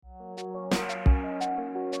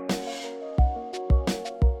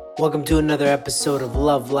Welcome to another episode of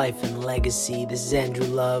Love, Life, and Legacy. This is Andrew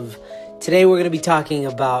Love. Today we're going to be talking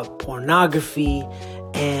about pornography,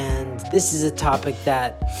 and this is a topic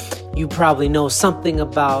that you probably know something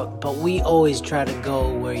about, but we always try to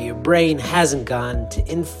go where your brain hasn't gone to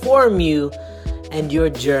inform you and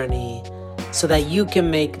your journey so that you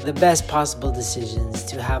can make the best possible decisions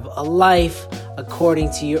to have a life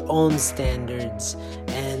according to your own standards,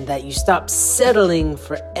 and that you stop settling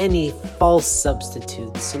for any false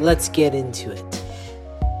substitutes. So let's get into it.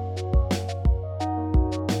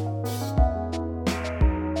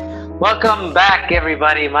 Welcome back,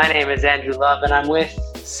 everybody. My name is Andrew Love, and I'm with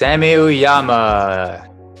Sammy Uyama.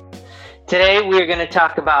 Today we're going to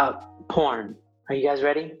talk about porn. Are you guys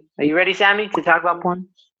ready? Are you ready, Sammy, to talk about porn?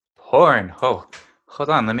 Porn. Oh, hold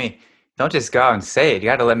on. Don't just go out and say it. You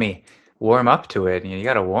got to let me warm up to it. You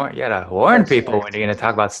got to warn people when you're going to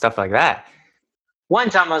talk about stuff like that.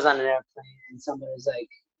 One time I was on an airplane and somebody was like,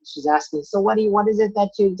 she's asking, so what is it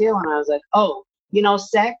that you do? And I was like,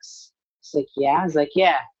 sex? She's like, yeah. I was like,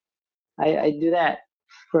 yeah, I do that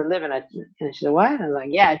for a living. And she said, what? I was like,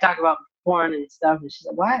 yeah, I talk about porn and stuff. And she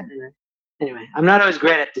said, what? Anyway, I'm not always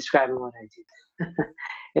great at describing what I do.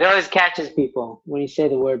 It always catches people when you say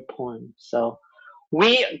the word porn. So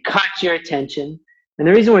we caught your attention. And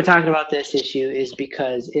the reason we're talking about this issue is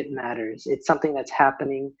because it matters. It's something that's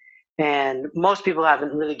happening, and most people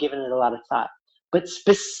haven't really given it a lot of thought. But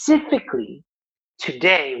specifically,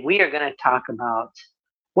 today, we are going to talk about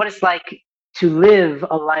what it's like to live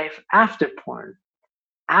a life after porn.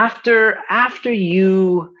 After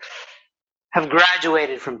you have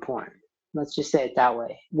graduated from porn. Let's just say it that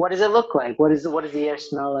way. What does it look like? What does the air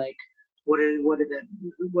smell like? What do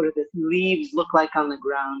the leaves look like on the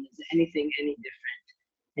ground? Is anything any different?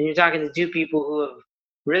 And you're talking to two people who have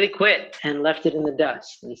really quit and left it in the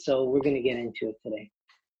dust. And so we're going to get into it today.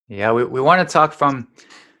 Yeah, we want to talk from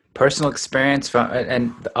personal experience,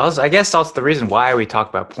 and also I guess also the reason why we talk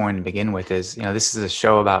about porn to begin with is, this is a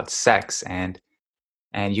show about sex, and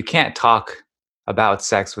you can't talk about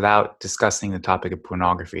sex without discussing the topic of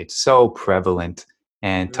pornography. It's so prevalent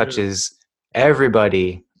and touches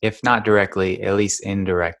everybody, if not directly, at least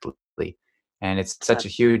indirectly. And it's such a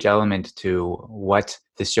huge element to what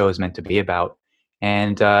this show is meant to be about.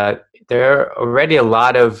 And there are already a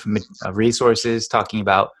lot of resources talking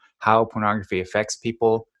about how pornography affects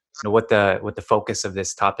people, what the focus of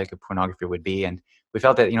this topic of pornography would be. And we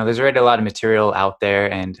felt that, there's already a lot of material out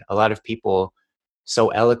there, and a lot of people so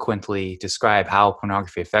eloquently describe how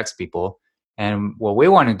pornography affects people. And what we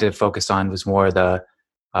wanted to focus on was more the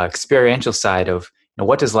experiential side of,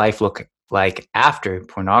 what does life look like after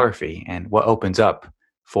pornography, and what opened up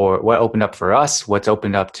for us, what's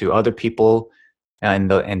opened up to other people in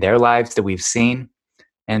their lives that we've seen.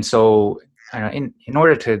 And so in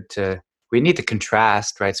order to we need to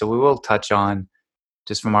contrast, right? So we will touch on,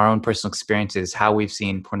 just from our own personal experiences, how we've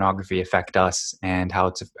seen pornography affect us, and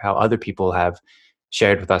how other people have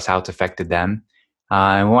shared with us how it's affected them.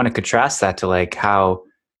 And we want to contrast that to like how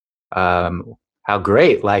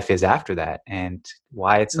great life is after that, and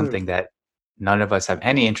why it's something that none of us have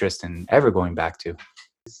any interest in ever going back to.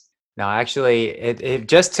 Now, actually, it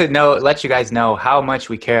just to let you guys know how much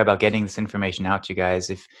we care about getting this information out to you guys.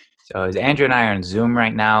 As Andrew and I are on Zoom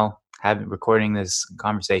right now, recording this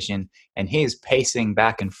conversation, and he is pacing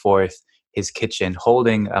back and forth his kitchen,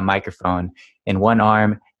 holding a microphone in one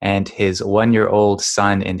arm and his 1-year-old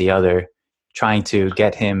son in the other, trying to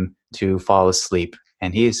get him to fall asleep.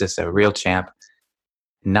 And he is just a real champ,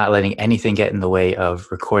 not letting anything get in the way of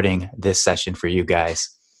recording this session for you guys.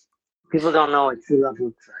 People don't know what true love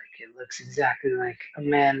looks like. It looks exactly like a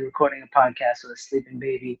man recording a podcast with a sleeping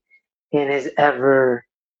baby in his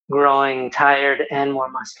ever-growing, tired, and more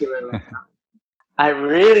muscular lifetime. I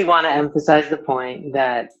really want to emphasize the point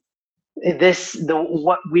that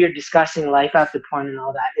what we are discussing, life after porn and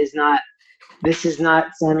all that, this is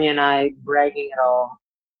not Sammy and I bragging at all.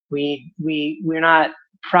 We're not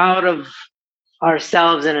proud of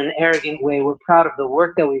ourselves in an arrogant way. We're proud of the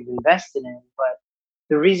work that we've invested in, but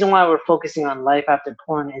the reason why we're focusing on life after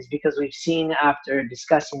porn is because we've seen, after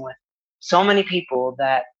discussing with so many people,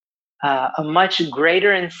 that a much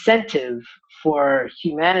greater incentive for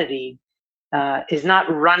humanity is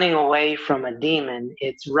not running away from a demon,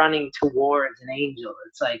 it's running towards an angel.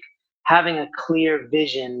 It's like having a clear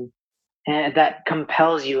vision and that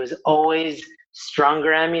compels you is always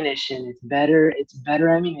stronger ammunition. It's better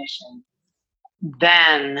ammunition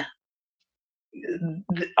than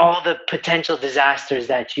all the potential disasters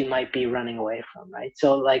that you might be running away from, right?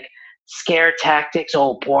 So like scare tactics,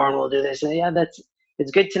 porn will do this. And yeah,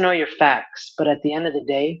 it's good to know your facts. But at the end of the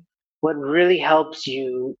day, what really helps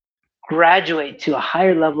you graduate to a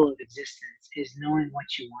higher level of existence is knowing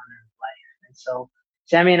what you want in life. And so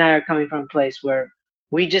Sammy and I are coming from a place where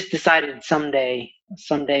we just decided someday,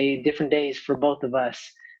 different days for both of us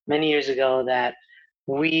many years ago, that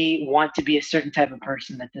we want to be a certain type of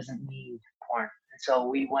person that doesn't need porn. And so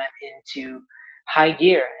we went into high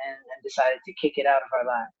gear and decided to kick it out of our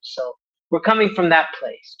lives. So we're coming from that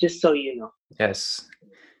place, just so you know. Yes.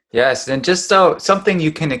 Yes, and just so something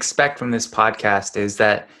you can expect from this podcast is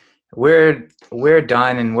that we're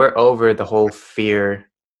done and we're over the whole fear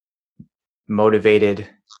motivated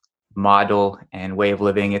model and way of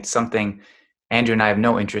living. It's something Andrew and I have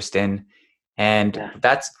no interest in. And Yeah.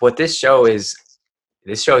 that's what this show is.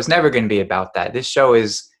 This show is never going to be about that. This show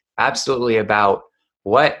is absolutely about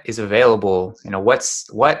what is available,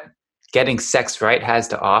 what getting sex right has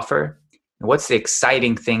to offer, and what's the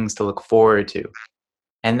exciting things to look forward to.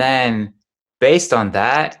 And then based on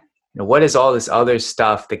that, what is all this other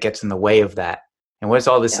stuff that gets in the way of that? And what's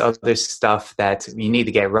all this other stuff that you need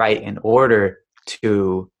to get right in order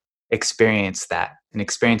to experience that and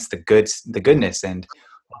experience the goodness and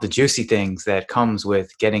the juicy things that comes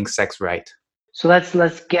with getting sex right? So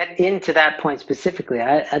let's get into that point specifically.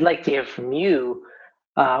 I'd like to hear from you.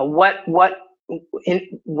 When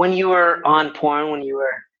you were on porn, when you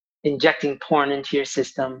were injecting porn into your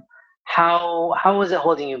system, how was it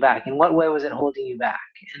holding you back? In what way was it holding you back?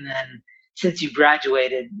 And then since you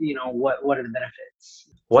graduated, what are the benefits?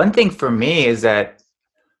 One thing for me is that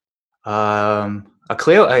porn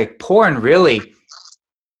really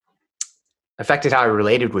affected how I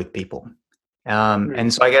related with people.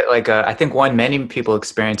 And so I get I think many people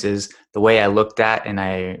experience is the way I looked at and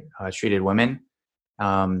I treated women.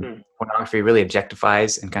 Pornography really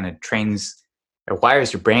objectifies and kind of trains or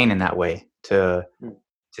wires your brain in that way to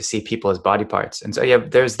see people as body parts. And so, yeah,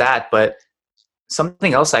 there's that. But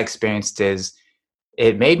something else I experienced is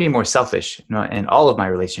it made me more selfish in all of my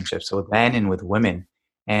relationships with men and with women.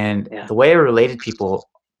 And the way I related people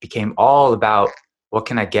became all about what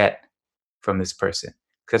can I get from this person?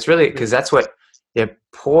 Because that's what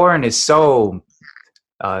porn is so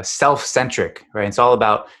self-centric, right? It's all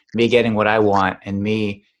about me getting what I want and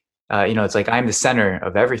me. It's like I'm the center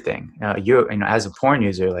of everything. As a porn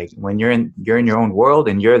user, like when you're in your own world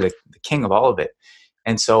and you're the king of all of it.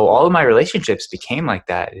 And so all of my relationships became like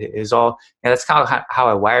that. It is all. That's kind of how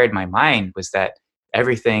I wired my mind, was that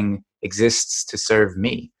everything exists to serve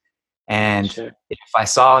me. And if I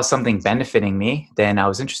saw something benefiting me, then I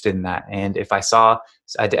was interested in that. And if I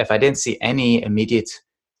didn't see any immediate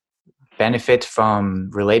benefit from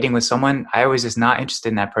relating with someone, I was just not interested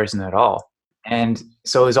in that person at all. And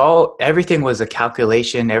so everything was a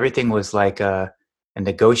calculation. Everything was like a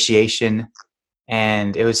negotiation.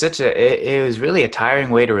 And it was it was really a tiring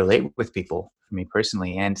way to relate with people for me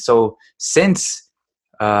personally. And so since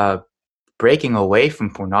breaking away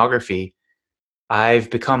from pornography, I've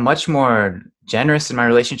become much more generous in my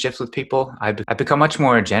relationships with people. I've become much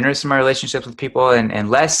more generous in my relationships with people and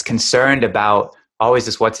less concerned about always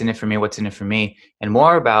just what's in it for me, and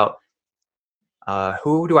more about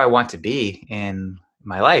who do I want to be in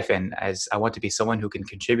my life, and as I want to be someone who can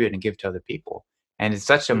contribute and give to other people. And it's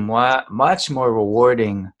such a much more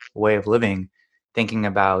rewarding way of living, thinking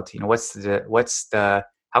about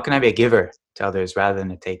how can I be a giver to others rather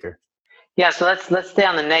than a taker. Yeah, so let's stay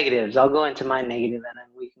on the negatives. I'll go into my negative, and then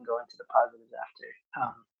we can go into the positives after.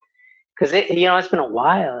 Because it's been a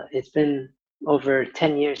while. It's been over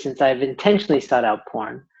 10 years since I've intentionally sought out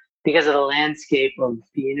porn because of the landscape of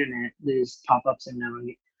the internet. There's pop-ups and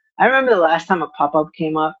everything. I remember the last time a pop-up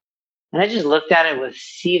came up, and I just looked at it with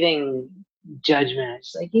seething judgment. I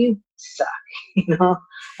was like, "You suck,"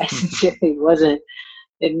 I sincerely wasn't.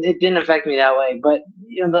 It didn't affect me that way, but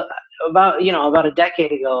about a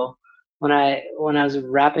decade ago, when I was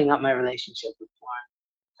wrapping up my relationship with porn,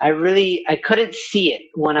 I couldn't see it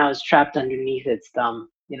when I was trapped underneath its thumb,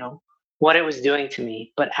 what it was doing to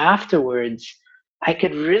me. But afterwards, I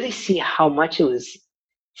could really see how much it was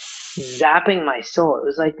zapping my soul. It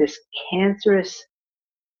was like this cancerous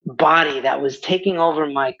body that was taking over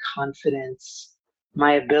my confidence,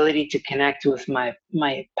 my ability to connect with my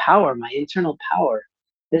power, my internal power.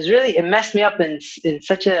 It messed me up in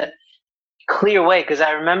such a clear way, because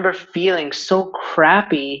I remember feeling so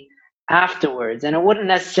crappy afterwards, and it wouldn't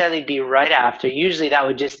necessarily be right after. Usually that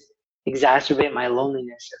would just exacerbate my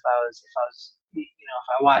loneliness if I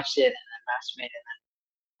watched it and then masturbated, and then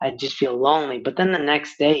I'd just feel lonely. But then the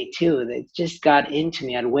next day too, it just got into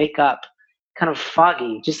me. I'd wake up kind of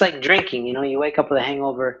foggy, just like drinking. You wake up with a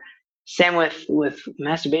hangover. Same with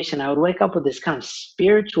masturbation. I would wake up with this kind of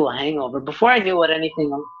spiritual hangover. Before I knew what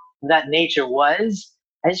anything of that nature was,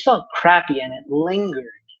 I just felt crappy, and it lingered.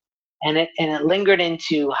 and it lingered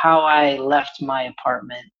into how I left my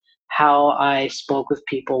apartment, how I spoke with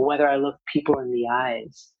people, whether I looked people in the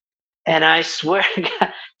eyes. And I swear to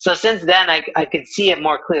God, so since then I could see it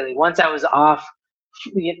more clearly. Once I was off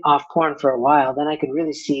porn for a while, then I could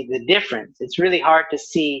really see the difference. It's really hard to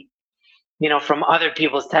see, from other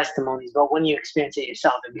people's testimonies, but when you experience it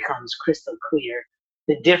yourself, it becomes crystal clear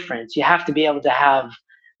the difference. You have to be able to have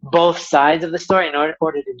both sides of the story in order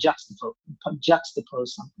to juxtapose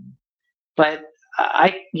something. But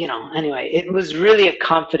anyway, it was really a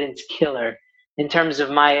confidence killer in terms of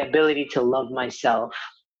my ability to love myself.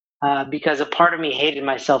 Because a part of me hated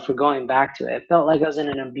myself for going back to it. It felt like I was in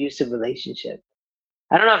an abusive relationship.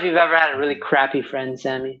 I don't know if you've ever had a really crappy friend,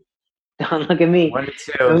 Sammy. Don't look at me. One or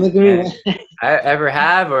Don't two. look at And me. I ever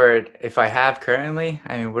have, or if I have currently,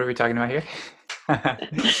 I mean, what are we talking about here?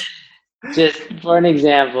 Just for an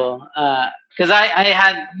example, because I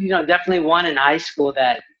had, definitely one in high school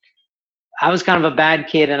that I was kind of a bad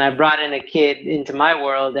kid, and I brought in a kid into my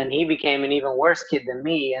world, and he became an even worse kid than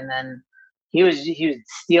me. And then he would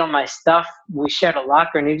steal my stuff. We shared a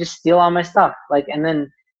locker, and he'd just steal all my stuff, like, and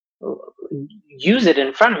then uh, use it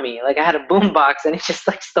in front of me. Like I had a boom box, and he just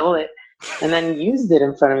like stole it, and then used it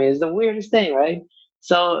in front of me. It was the weirdest thing, right?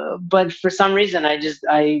 So, but for some reason,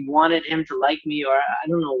 I wanted him to like me, or I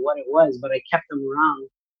don't know what it was, but I kept him around,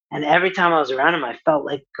 and every time I was around him, I felt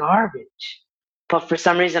like garbage. But for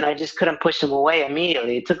some reason, I just couldn't push him away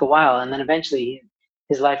immediately. It took a while, and then eventually,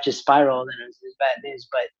 his life just spiraled, and it was bad news.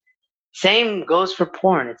 But same goes for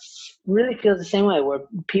porn. It's really feels the same way, where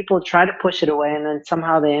people try to push it away, and then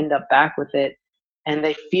somehow they end up back with it, and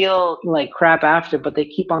they feel like crap after, but they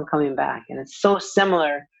keep on coming back. And it's so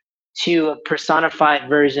similar to a personified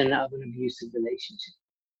version of an abusive relationship.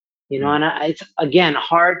 Mm. And it's again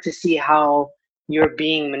hard to see how you're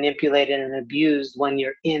being manipulated and abused when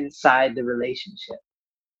you're inside the relationship.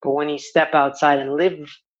 But when you step outside and live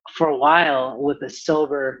for a while with a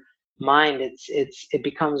sober mind, it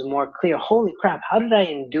becomes more clear. Holy crap, how did I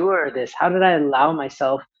endure this? How did I allow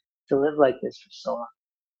myself to live like this for so long?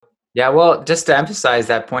 Yeah, well, just to emphasize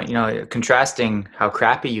that point, contrasting how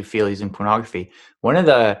crappy you feel using pornography, one of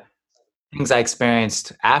the things I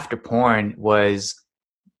experienced after porn was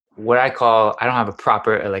what I call, I don't have a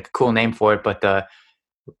proper, like a cool name for it, but the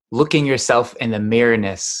looking yourself in the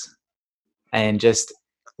mirrorness. And just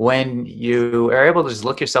when you are able to just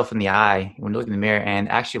look yourself in the eye, when you look in the mirror and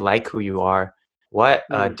actually like who you are, what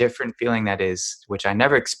a Mm. different feeling that is, which I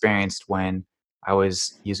never experienced when I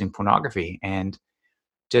was using pornography. And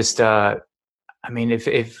just, I mean,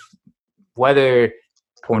 if whether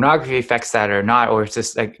pornography affects that or not, or it's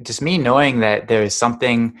just like just me knowing that there is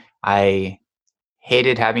something I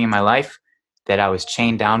hated having in my life that I was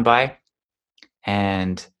chained down by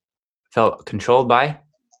and felt controlled by.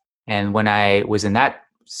 And when I was in that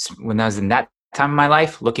time of my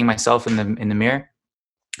life, looking myself in the mirror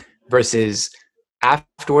versus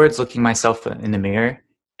afterwards looking myself in the mirror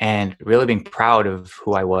and really being proud of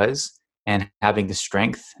who I was and having the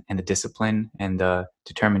strength and the discipline and the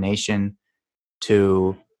determination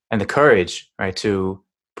to and the courage, right, to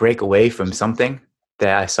break away from something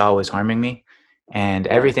that I saw was harming me and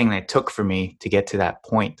Yeah. everything that it took for me to get to that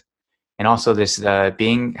point. And also this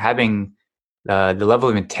having the level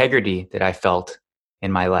of integrity that I felt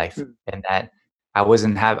in my life, Mm. and that I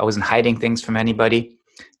wasn't hiding things from anybody,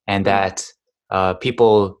 and Mm. that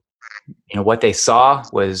people, what they saw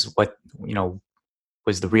was what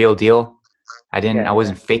was the real deal. I Yeah, yeah.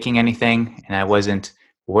 wasn't faking anything, and I wasn't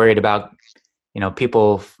worried about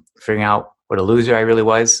people figuring out what a loser I really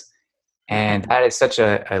was. And that is such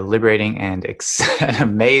a liberating and an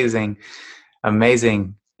amazing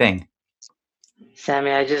thing.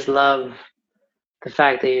 Sammy, I just love the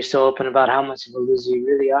fact that you're so open about how much of a loser you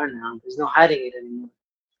really are now. There's no hiding it anymore,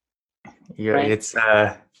 right? It's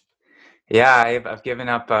Yeah, I've given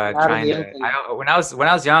up Out in trying the to. open. When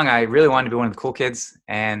I was young, I really wanted to be one of the cool kids,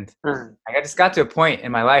 and Uh, I just got to a point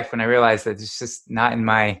in my life when I realized that it's just not in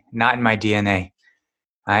my DNA.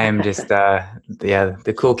 I am just yeah.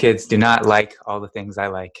 The cool kids do not like all the things I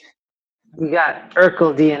like. you got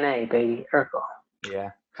Urkel DNA, baby. Urkel.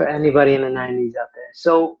 Yeah. For anybody in the 90s out there.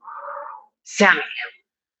 So, Sammy,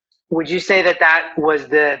 would you say that that was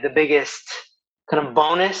the biggest kind of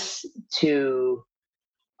bonus to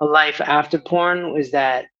a life after porn? Is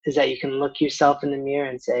that you can look yourself in the mirror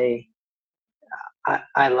and say,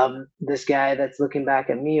 I love this guy that's looking back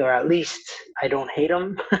at me, or at least I don't hate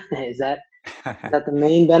him. Is that the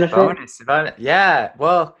main benefit? Bonus. Yeah.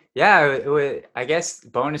 Well, yeah. I guess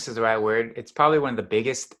bonus is the right word. It's probably one of the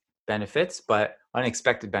biggest benefits, but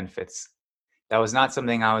unexpected benefits. That was not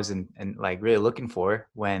something I was in like really looking for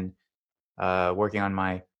when working on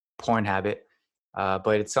my porn habit,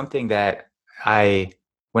 but it's something that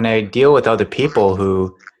when I deal with other people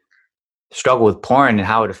who struggle with porn and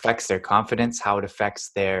how it affects their confidence, how it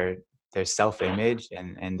affects their self-image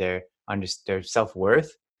and their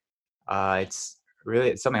self-worth, it's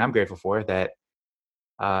something I'm grateful for. That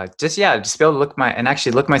just be able to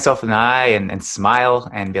actually look myself in the eye and smile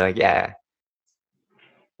and be like, yeah,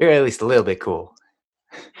 you're at least a little bit cool.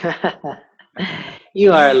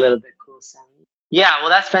 You are a little bit cool, Sammy. Yeah, well,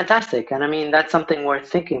 that's fantastic, and I mean that's something worth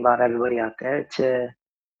thinking about. Everybody out there to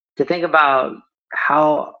think about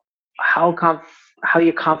how how conf- how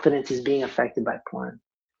your confidence is being affected by porn,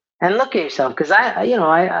 and look at yourself because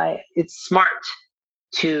I it's smart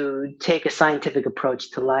to take a scientific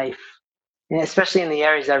approach to life, and especially in the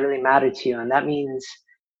areas that really matter to you, and that means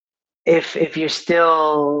if you're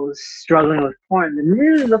still struggling with porn, then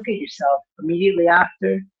really look at yourself immediately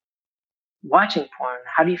after watching porn.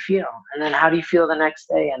 How do you feel? And then how do you feel the next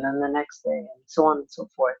day? And then the next day, and so on and so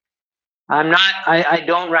forth. I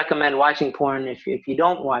don't recommend watching porn if you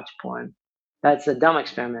don't watch porn. That's a dumb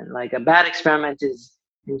experiment. Like a bad experiment is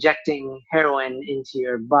injecting heroin into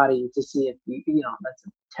your body to see if that's a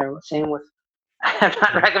terrible. Same with, I'm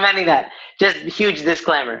not recommending that. Just huge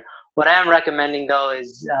disclaimer. What I am recommending though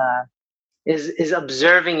is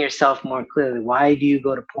observing yourself more clearly. Why do you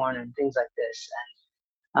go to porn and things like this?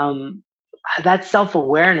 Um, that self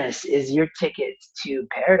awareness is your ticket to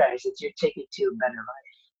paradise. It's your ticket to a better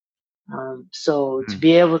life. So to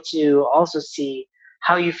be able to also see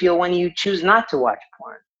how you feel when you choose not to watch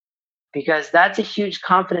porn, because that's a huge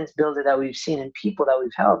confidence builder that we've seen in people that we've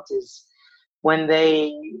helped, is when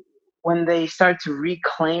they start to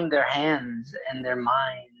reclaim their hands and their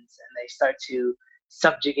minds, and they start to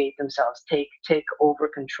subjugate themselves, take over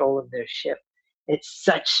control of their ship. It's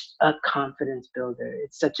such a confidence builder.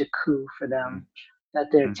 It's such a coup for them that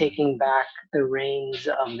they're taking back the reins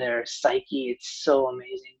of their psyche. It's so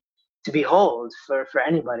amazing to behold for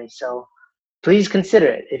anybody. So please consider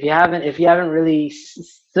it. If you haven't really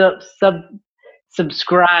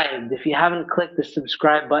subscribed, if you haven't clicked the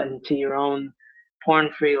subscribe button to your own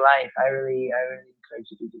porn-free life, I really encourage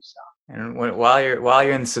you to do so. And while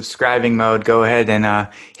you're in subscribing mode, go ahead and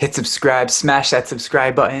hit subscribe, smash that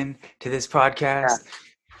subscribe button to this podcast.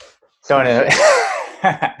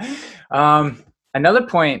 Another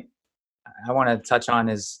point I want to touch on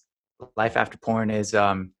is life after porn is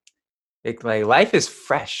life is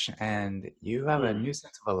fresh and you have a new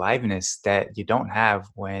sense of aliveness that you don't have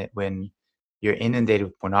when you're inundated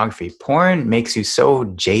with pornography. Porn makes you so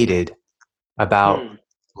jaded about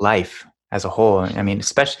life as a whole. I mean,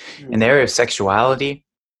 especially in the area of sexuality,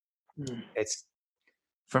 it's,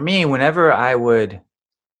 for me, whenever I would,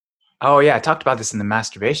 I talked about this in the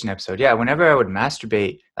masturbation episode. Yeah, whenever I would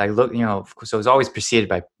masturbate, so it was always preceded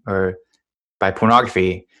by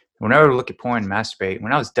pornography. Whenever I would look at porn and masturbate,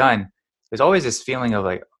 when I was done, there's always this feeling of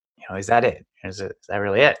like, is that it? Is that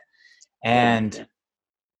really it? And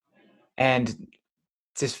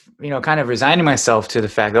just, kind of resigning myself to the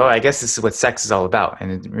fact, I guess this is what sex is all about.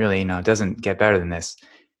 And it really, doesn't get better than this.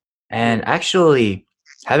 And actually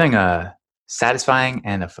having a satisfying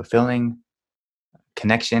and a fulfilling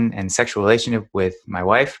connection and sexual relationship with my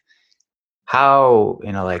wife, how,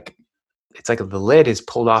 it's like the lid is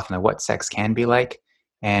pulled off on what sex can be like.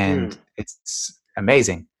 And it's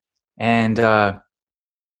amazing. And there's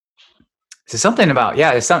something about,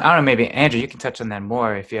 I don't know, maybe Andrew, you can touch on that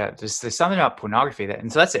more if there's something about pornography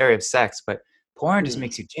and so that's the area of sex, but porn just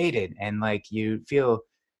makes you jaded and like you feel,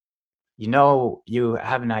 you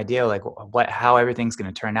have an idea like how everything's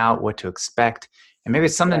going to turn out, what to expect. And maybe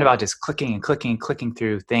it's something about just clicking and clicking and clicking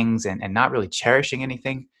through things and not really cherishing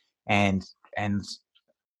anything and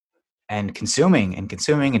consuming and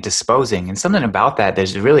disposing, and something about that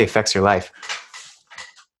really affects your life.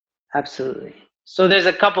 Absolutely. So there's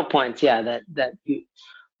a couple points,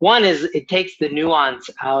 one is it takes the nuance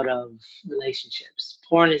out of relationships.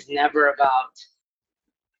 Porn is never about,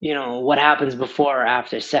 what happens before or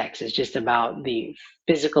after sex. It's just about the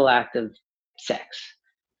physical act of sex.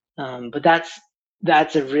 But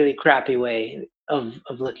that's a really crappy way of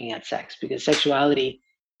looking at sex, because sexuality,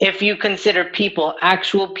 if you consider people,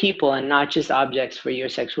 actual people, and not just objects for your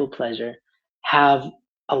sexual pleasure, have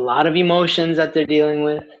a lot of emotions that they're dealing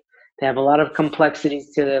with. They have a lot of complexities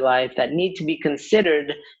to their life that need to be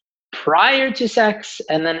considered prior to sex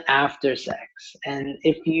and then after sex. And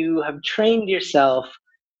if you have trained yourself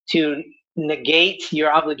to negate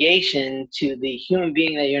your obligation to the human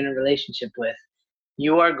being that you're in a relationship with,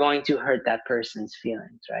 you are going to hurt that person's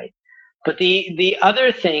feelings, right? But the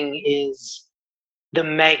other thing is the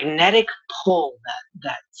magnetic pull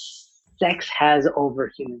that sex has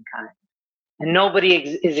over humankind. and nobody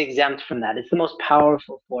is exempt from that. It's the most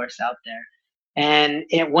powerful force out there. And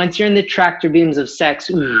once you're in the tractor beams of sex,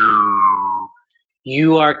 ooh,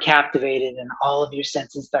 you are captivated, and all of your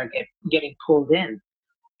senses start getting pulled in.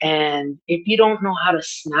 And if you don't know how to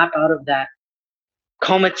snap out of that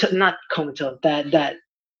not comatose, that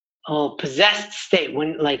possessed state,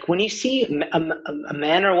 when you see a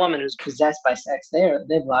man or a woman who's possessed by sex,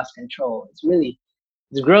 they've lost control.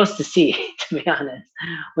 It's gross to see, to be honest.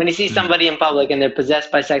 When you see somebody in public and they're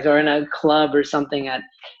possessed by sex, or in a club or something,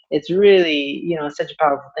 it's really, such a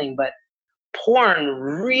powerful thing. But porn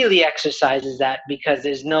really exercises that, because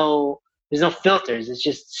there's no filters. It's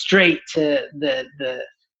just straight to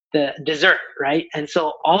the dessert, right? And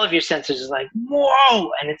so all of your senses are like,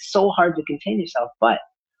 whoa, and it's so hard to contain yourself. But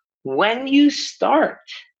when you start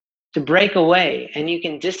to break away and you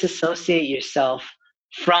can disassociate yourself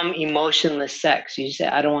from emotionless sex, you say,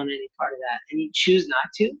 I don't want any part of that, and you choose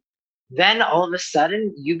not to, then all of a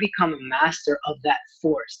sudden you become a master of that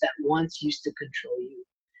force that once used to control you.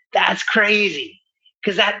 That's crazy,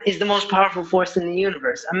 because that is the most powerful force in the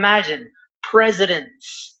universe. Imagine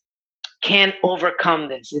presidents can't overcome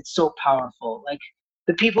this. It's so powerful. Like,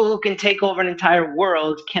 the people who can take over an entire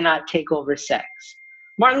world cannot take over sex.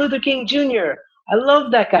 Martin Luther King Jr., I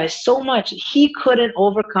love that guy so much. He couldn't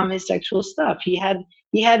overcome his sexual stuff. He had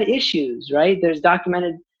issues, right? There's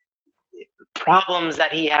documented problems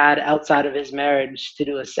that he had outside of his marriage to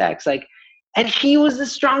do with sex. Like, and he was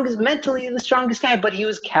mentally the strongest guy, but he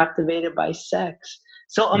was captivated by sex.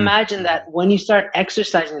 So imagine that when you start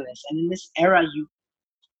exercising this, and in this era, you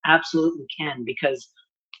absolutely can, because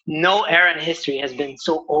no era in history has been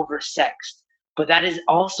so oversexed. But that is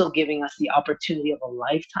also giving us the opportunity of a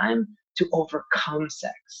lifetime to overcome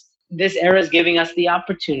sex. This era is giving us the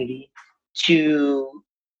opportunity to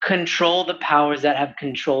control the powers that have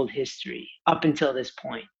controlled history up until this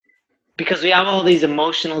point. Because we have all these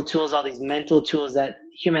emotional tools, all these mental tools that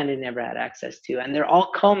humanity never had access to. And they're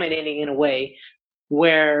all culminating in a way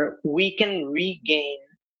where we can regain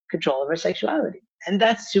control of our sexuality. And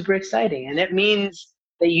that's super exciting. And it means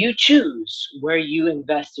that you choose where you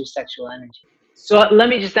invest your sexual energy. So let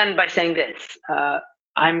me just end by saying this.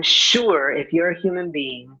 I'm sure if you're a human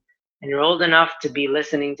being and you're old enough to be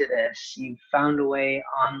listening to this, you found a way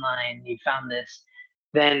online, you found this,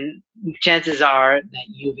 then chances are that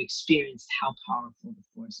you've experienced how powerful the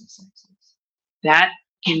force of sex is. That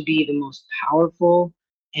can be the most powerful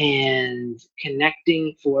and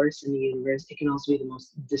connecting force in the universe. It can also be the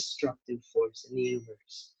most destructive force in the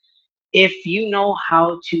universe. If you know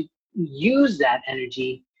how to use that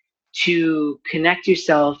energy to connect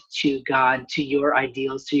yourself to God, to your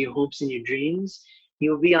ideals, to your hopes and your dreams,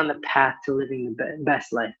 you'll be on the path to living the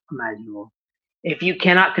best life imaginable. If you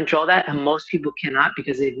cannot control that, and most people cannot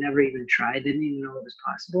because they've never even tried, they didn't even know it was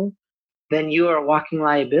possible, then you are a walking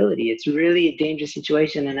liability. It's really a dangerous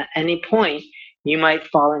situation. And at any point, you might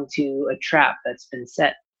fall into a trap that's been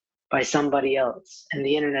set by somebody else. And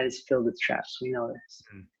the internet is filled with traps. We know this.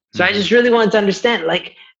 Mm-hmm. So I just really wanted to understand,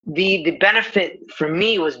 like, the benefit for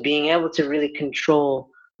me was being able to really control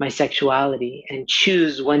my sexuality and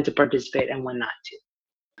choose when to participate and when not to.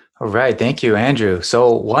 All right. Thank you, Andrew.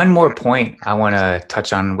 So one more point I want to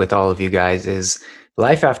touch on with all of you guys is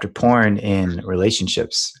life after porn in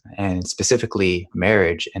relationships, and specifically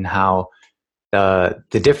marriage, and how the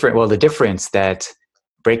difference that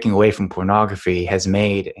breaking away from pornography has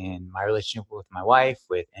made in my relationship with my wife,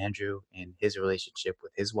 with Andrew, and his relationship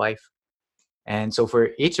with his wife. And so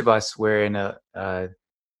for each of us, we're in a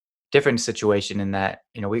different situation in that,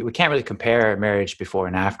 we can't really compare marriage before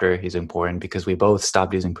and after is important, because we both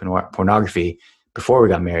stopped using pornography before we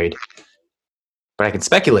got married. But I can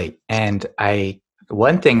speculate. And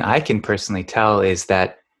one thing I can personally tell is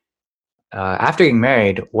that after getting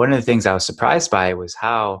married, one of the things I was surprised by was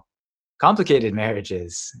how complicated marriage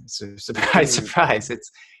is. So, surprise.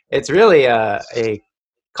 It's really a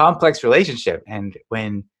complex relationship. And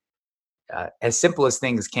when as simple as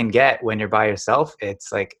things can get when you're by yourself,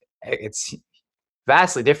 it's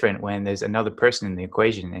vastly different when there's another person in the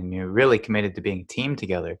equation and you're really committed to being a team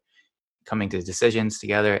together, coming to decisions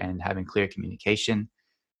together and having clear communication.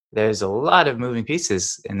 There's a lot of moving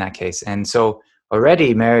pieces in that case. And so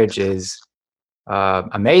already marriage is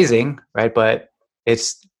amazing, right? But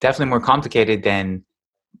it's definitely more complicated than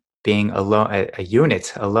being alone, a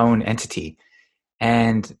unit, a lone entity.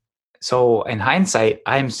 And so in hindsight,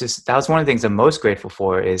 that was one of the things I'm most grateful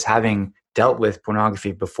for, is having dealt with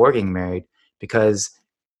pornography before getting married, because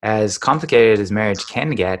as complicated as marriage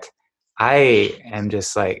can get, I am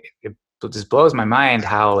just like, it just blows my mind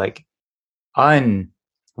how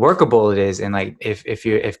workable it is. And like,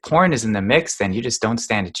 if porn is in the mix, then you just don't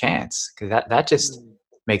stand a chance, because that just Mm.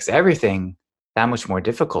 makes everything that much more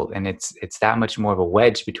difficult. And it's that much more of a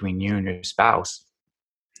wedge between you and your spouse.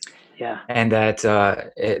 Yeah. And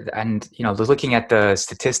and looking at the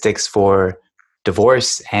statistics for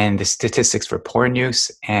divorce and the statistics for porn use,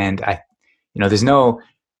 and there's no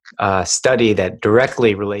study that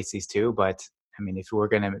directly relates these two, but I mean, if we were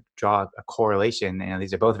going to draw a correlation,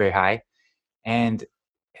 these are both very high. And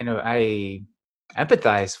I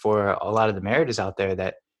empathize for a lot of the marriages out there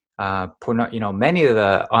that many of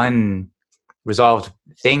the unresolved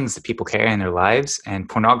things that people carry in their lives, and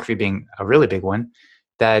pornography being a really big one,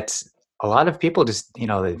 that a lot of people just,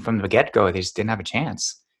 from the get-go, they just didn't have a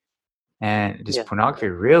chance. And just Yeah. pornography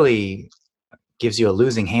really gives you a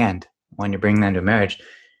losing hand when you bring them to marriage.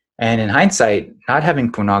 And in hindsight, not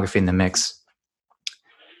having pornography in the mix,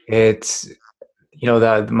 it's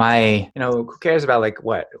who cares about like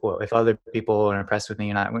what if other people are impressed with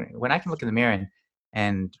me or not? When I can look in the mirror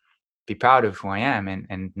and be proud of who I am,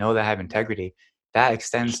 and know that I have integrity, that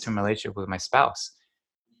extends to my relationship with my spouse.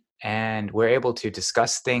 And we're able to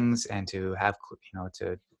discuss things and to have,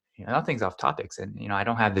 not things off topics. And, I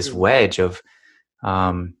don't have this Mm. wedge of,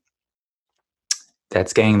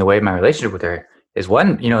 that's getting in the way of my relationship with her. Is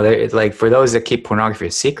one, it's like, for those that keep pornography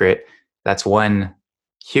a secret, that's one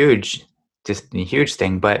huge, just a huge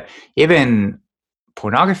thing. But even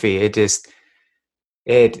pornography, it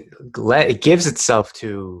gives itself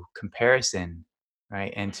to comparison,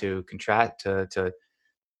 right? And to contrast to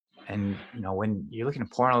and when you're looking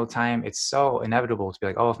at porn all the time, it's so inevitable to be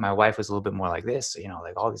like, oh, if my wife was a little bit more like this,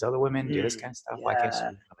 like all these other women do this Mm. kind of stuff, why can't she Yeah.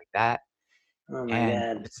 be more like that? Oh my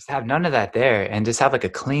And God. just have none of that there, and just have like a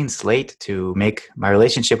clean slate to make my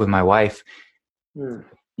relationship with my wife. Mm.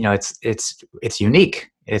 It's unique.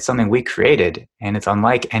 It's something we created, and it's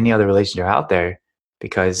unlike any other relationship out there,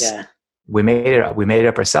 because Yeah. we made it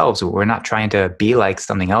up ourselves. We're not trying to be like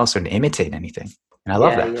something else or to imitate anything. And I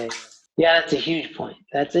love Yeah. that. Yeah. Yeah. That's a huge point.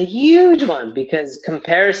 That's a huge one, because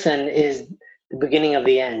comparison is the beginning of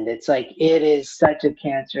the end. It's like, it is such a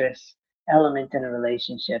cancerous element in a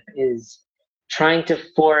relationship, is trying to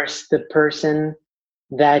force the person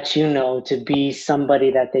that to be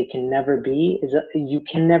somebody that they can never be. You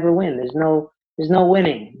can never win. There's no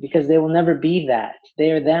winning, because they will never be that.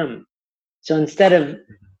 They are them. So instead of,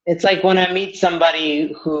 it's like when I meet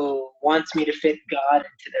somebody who wants me to fit God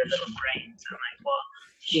into their little brains, I'm like, well,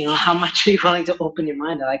 how much are you willing to open your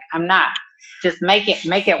mind? They're like, I'm not. Just make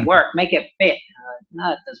it work, make it fit.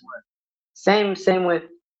 No, it doesn't work. Same with,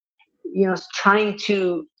 trying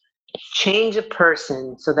to change a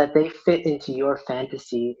person so that they fit into your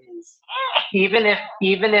fantasy, is, even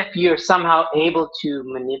if you're somehow able to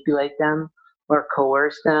manipulate them or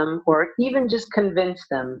coerce them or even just convince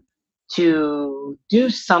them to do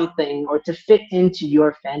something or to fit into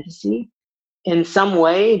your fantasy, in some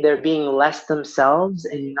way they're being less themselves,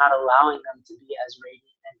 and you're not allowing them to be as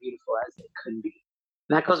radiant and beautiful as they could be.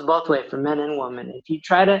 And that goes both ways for men and women.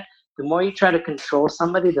 The more you try to control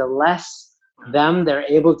somebody, the less them they're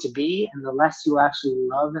able to be, and the less you actually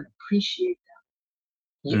love and appreciate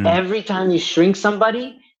them. Mm. Every time you shrink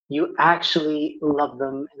somebody, you actually love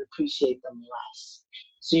them and appreciate them less.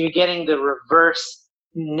 So you're getting the reverse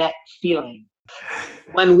net feeling.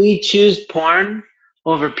 When we choose porn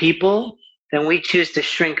over people, then we choose to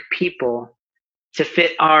shrink people to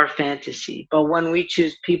fit our fantasy. But when we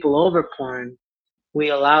choose people over porn, we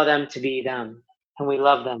allow them to be them, and we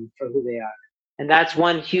love them for who they are. And that's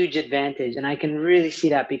one huge advantage. And I can really see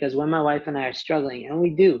that, because when my wife and I are struggling, and we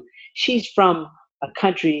do, she's from a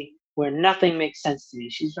country where nothing makes sense to me.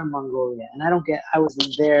 She's from Mongolia, and I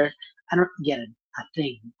wasn't there. I don't get a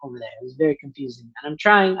thing over there. It was very confusing. And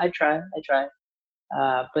I try.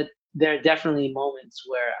 But there are definitely moments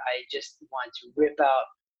where I just want to rip out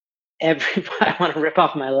I want to rip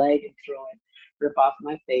off my leg and throw it, rip off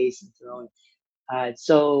my face and throw it. It's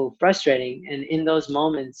so frustrating. And in those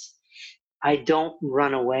moments, I don't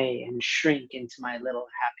run away and shrink into my little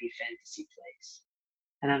happy fantasy place.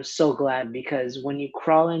 And I'm so glad, because when you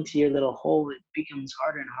crawl into your little hole, it becomes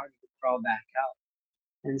harder and harder to crawl back out.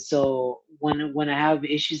 And so when I have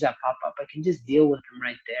issues that pop up, I can just deal with them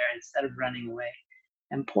right there instead of running away.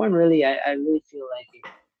 And porn really, I really feel like it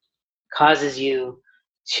causes you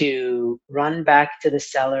to run back to the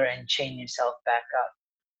cellar and chain yourself back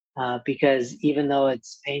up. Because even though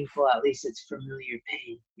it's painful, at least it's familiar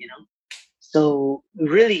pain. So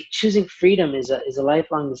really, choosing freedom is a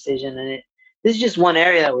lifelong decision, and this is just one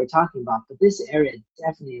area that we're talking about, but this area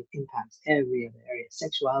definitely impacts every other area.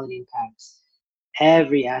 Sexuality impacts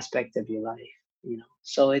every aspect of your life.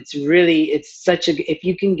 So it's such if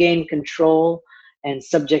you can gain control and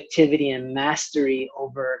subjectivity and mastery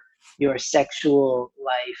over your sexual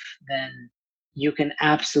life, then you can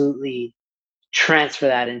absolutely transfer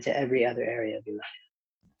that into every other area of your life.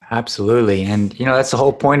 Absolutely. And, that's the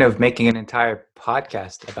whole point of making an entire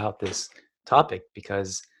podcast about this topic,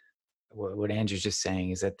 because what Andrew's just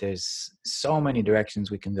saying is that there's so many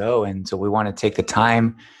directions we can go. And so we want to take the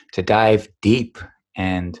time to dive deep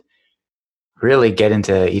and really get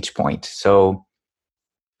into each point. So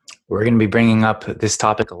we're going to be bringing up this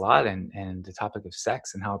topic a lot, and the topic of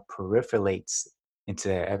sex and how it proliferates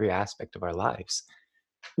into every aspect of our lives.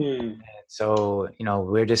 And so,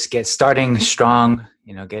 we're just starting strong,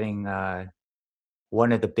 getting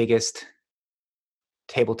one of the biggest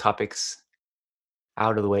table topics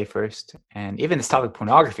out of the way first. And even this topic,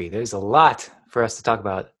 pornography, there's a lot for us to talk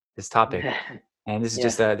about this topic. And this is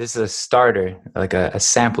just this is a starter, like a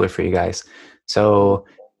sampler for you guys. So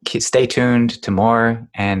stay tuned to more.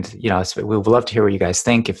 And, we would love to hear what you guys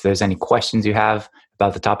think. If there's any questions you have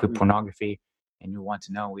about the topic of pornography and you want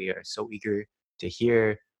to know, we are so eager to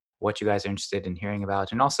hear what you guys are interested in hearing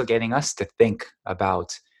about, and also getting us to think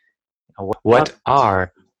about what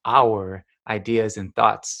are our ideas and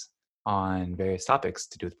thoughts on various topics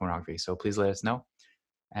to do with pornography. So please let us know.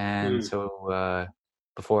 And so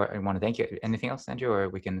before, I want to thank you. Anything else, Andrew, or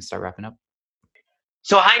we can start wrapping up?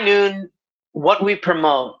 So High Noon, what we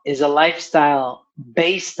promote is a lifestyle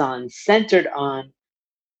centered on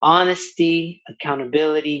honesty,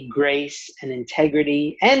 accountability, grace, and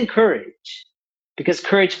integrity, and courage, because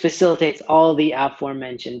courage facilitates all the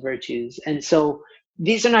aforementioned virtues. And so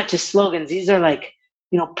these are not just slogans. These are like,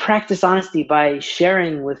 practice honesty by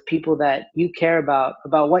sharing with people that you care about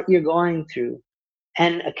what you're going through,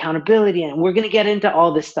 and accountability. And we're going to get into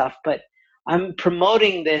all this stuff, but I'm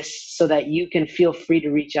promoting this so that you can feel free to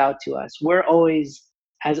reach out to us. We're always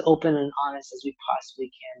as open and honest as we possibly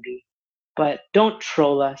can be, but don't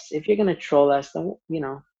troll us. If you're going to troll us, then,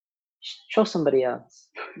 troll somebody else.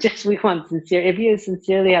 We want sincere. If you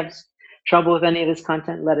sincerely have trouble with any of this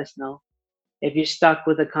content, let us know. If you're stuck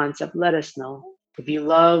with a concept, let us know. If you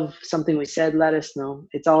love something we said, let us know.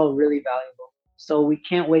 It's all really valuable. So we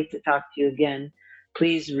can't wait to talk to you again.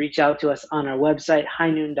 Please reach out to us on our website,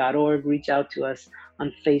 highnoon.org. Reach out to us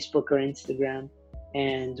on Facebook or Instagram,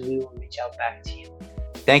 and we will reach out back to you.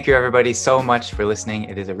 Thank you, everybody, so much for listening.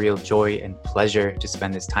 It is a real joy and pleasure to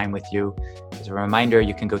spend this time with you. As a reminder,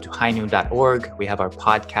 you can go to highnoon.org. We have our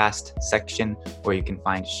podcast section where you can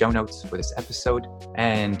find show notes for this episode.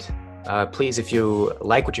 And please, if you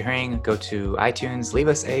like what you're hearing, go to iTunes, leave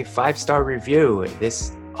us a 5-star review.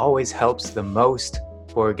 This always helps the most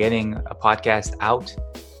for getting a podcast out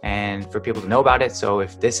and for people to know about it. So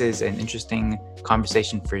if this is an interesting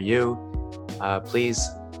conversation for you, please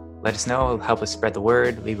let us know. Help us spread the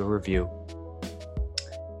word. Leave a review.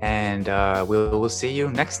 And we'll see you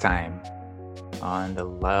next time on the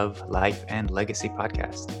Love, Life, and Legacy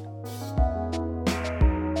podcast.